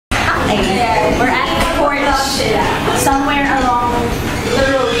Okay, we're at Porch, somewhere along the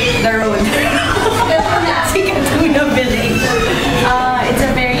road. Sikatuna Village. It's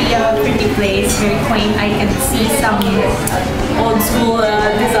a very pretty place, very quaint. I can see some old school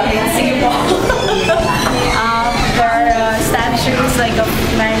designs. There are statues like of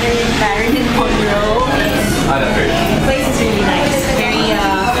Marilyn Monroe. The place is really nice, very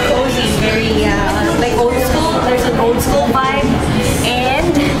cozy, very like old school. There's an old school vibe,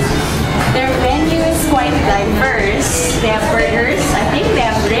 and their menu is quite diverse. They have burgers, I think they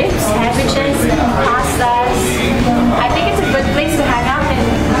have ribs, sandwiches, pastas. I think it's a good place to hang out, and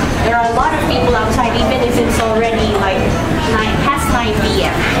there are a lot of people outside, even if it's already like past 9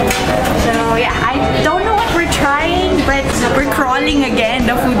 p.m. So yeah, I don't know what we're trying, but we're crawling again,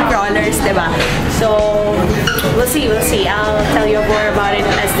 the food crawlers, diba? So we'll see. I'll tell you more about it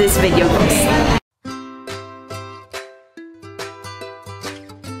as this video goes.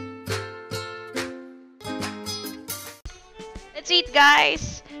 Let's eat,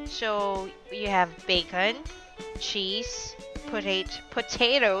 guys! So you have bacon, cheese,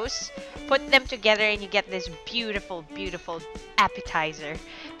 potatoes, put them together and you get this beautiful appetizer.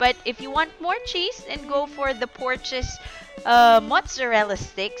 But if you want more cheese, then go for the Porch's mozzarella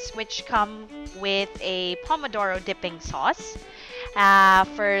sticks, which come with a pomodoro dipping sauce.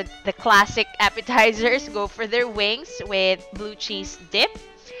 For the classic appetizers, go for their wings with blue cheese dip.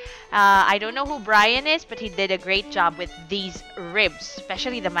 I don't know who Brian is, but he did a great job with these ribs,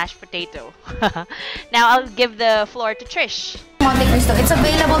 especially the mashed potato. Now I'll give the floor to Trish. Monte Cristo, it's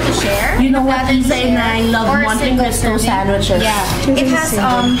available to share. You know what, Isa and I love Monte Cristo sandwiches. Yeah, it has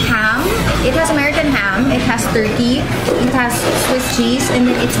ham, it has American ham, it has turkey, it has Swiss cheese, and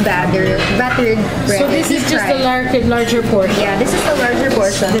then it's battered bread. So this is just the larger portion. Yeah, this is the larger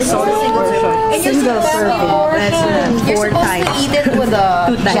portion. This is the single portion. And you're supposed to eat it with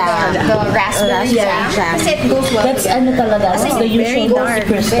the jam, the raspberry jam. Kasi it goes well. That's ano talaga, that's the usual Monte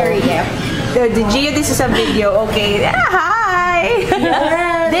Cristo. Gio, this is a video, okay? Hi!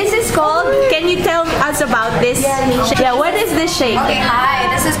 This is called, can you tell us about this? Yeah, what is this shake? Okay, hi,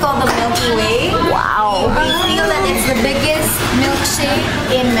 this is called the Milky Way. Wow! We feel that it's the biggest milkshake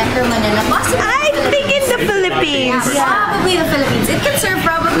in Metro Manila. Possibly I think in the Philippines. Yeah, probably the Philippines. It can serve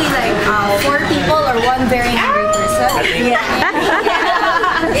probably like 4 people or 1 very hungry person. Yeah.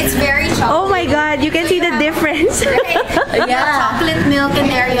 It's very chocolate. Oh my god, you can see the difference. Right? You have chocolate milk in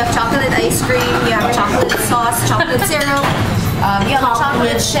there, you have chocolate ice cream, you have chocolate sauce, chocolate syrup, you have a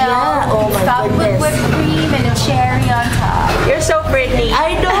chocolate shell, topped with whipped cream and a cherry on top. You're so pretty.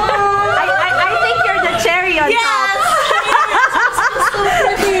 I know! I think you're the cherry on top.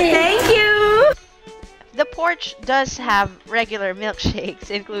 Thank you! The Porch does have regular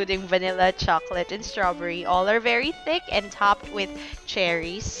milkshakes, including vanilla, chocolate, and strawberry. All are very thick and topped with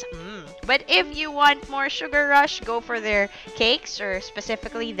cherries. But if you want more sugar rush, go for their cakes, or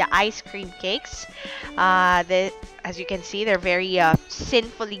specifically the ice cream cakes. As you can see, they're very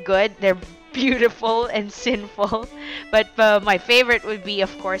sinfully good. They're beautiful and sinful. But my favorite would be,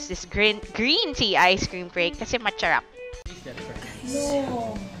 of course, this green tea ice cream cake kasi macharap.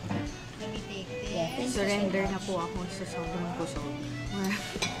 No. Surrender na po ako sa sobrang kusog.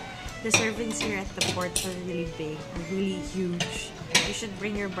 The servings here at the Porch are really big, really huge. You should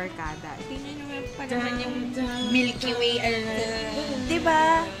bring your barkada. Tingnan nyo pa naman yung Milky Way.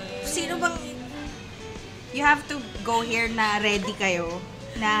 Diba? Sino bang... You have to go here na ready kayo.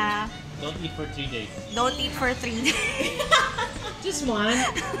 Na... Don't eat for 3 days. Don't eat for 3 days. Just one?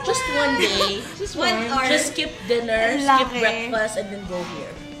 Just one day? Just one? Or just skip dinner, skip breakfast, and then go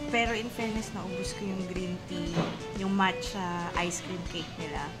here. Pero in fairness, naubos ko yung green tea, yung matcha ice cream cake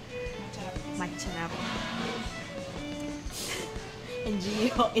nila. Matcharap. And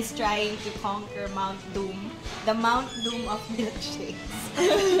Gio is trying to conquer Mount Doom. The Mount Doom of milkshakes.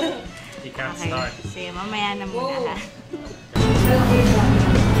 You can't Okay, start. sige, mamaya na muna.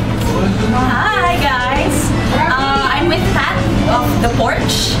 Hi guys! I'm with Pat of The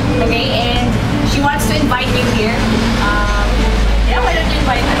Porch, okay, and she wants to invite you here. Yeah, why don't you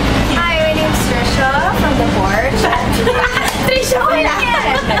invite her? Hi, my name is Trisha from The Porch. Trisha,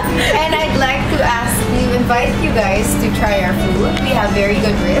 And I'd like to invite you guys to try our food. We have very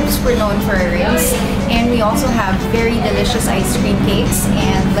good ribs. We're known for our ribs. And we also have very delicious ice cream cakes.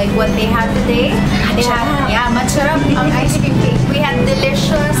 And like what they have today, they have, matcharap ice cream cake. We had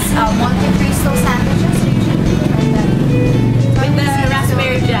delicious Monte Cristo sandwiches. With the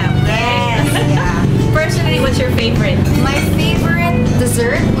raspberry jam, right? Yes, yeah. Personally, what's your favorite? My favorite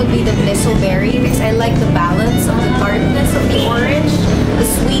dessert would be the blizzleberry because I like the balance of the tartness of the orange, the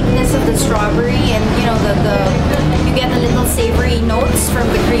sweetness of the strawberry, and you know you get a little savory notes from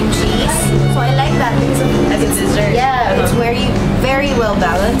the cream cheese.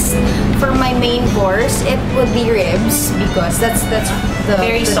 would be ribs because that's the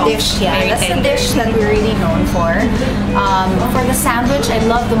Very the soft, dish. Yeah, very that's the tender. dish that we're really known for. For the sandwich, I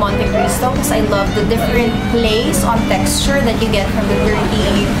love the Monte Cristo because I love the different glaze on texture that you get from the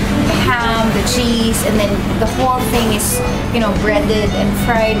turkey, the ham, the cheese, and then the whole thing is, you know, breaded and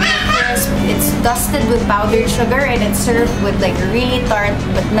fried with crisp. It's dusted with powdered sugar and it's served with like a really tart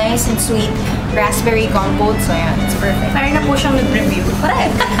but nice and sweet raspberry compote. So yeah, it's perfect. Parang na po siyang nag-review.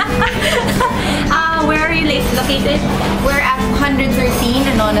 Where are you located? We're at 113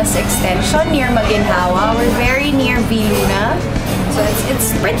 Anonas Extension near Maginhawa. We're very near Viluna. So it's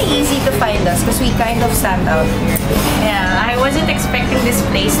pretty easy to find us because we kind of stand out here. Yeah, I wasn't expecting this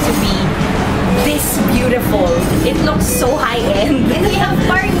place to be this beautiful. It looks so high-end. And we have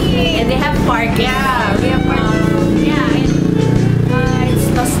parking! And they have parking. Yeah, we have parking. It's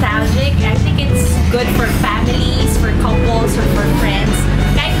nostalgic. I think it's good for families, for couples, or for friends.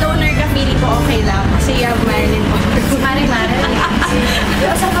 Kahit loner ka, feeling ko okay lang. Kasi you have Marilyn Monroe. Marilyn. We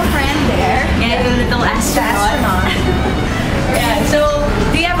also have a friend there. And a little The astronaut. astronaut. Yeah, so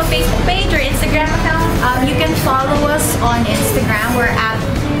do you have a Facebook page or Instagram account? You can follow us on Instagram. We're at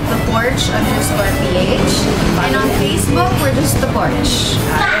the Porch_PH. And on Facebook, we're just the Porch.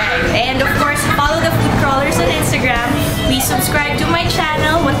 And of course, follow the food crawlers on Instagram. Please subscribe to my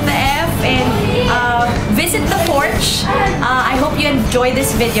channel, What the F, and visit the Porch. I hope you enjoy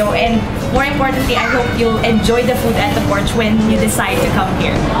this video, and more importantly, I hope you'll enjoy the food at the Porch when you decide to come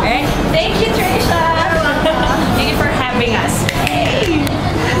here. Alright? Thank you, Trisha! Thank you for having us.